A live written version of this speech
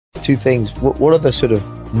two things. What are the sort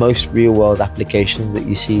of most real world applications that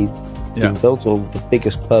you see being built, or the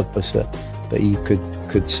biggest purpose that you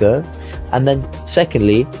could serve? And then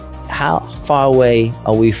secondly, how far away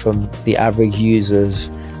are we from the average user's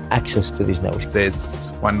access to these networks? There's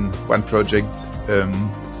one project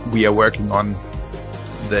we are working on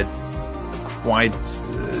that quite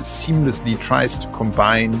seamlessly tries to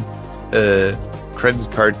combine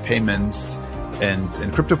credit card payments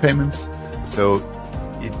and crypto payments. So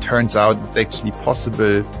it turns out it's actually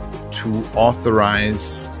possible to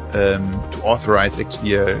authorize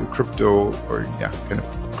actually a crypto or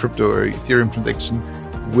crypto or Ethereum transaction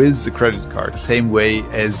with a credit card. Same way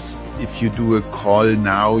as if you do a call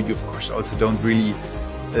now, you of course also don't really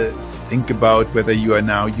think about whether you are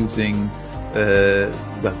now using the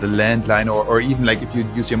landline or even like if you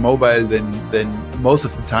use your mobile, then most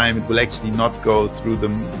of the time it will actually not go through the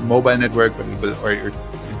mobile network, but it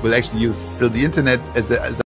will actually use still the internet as a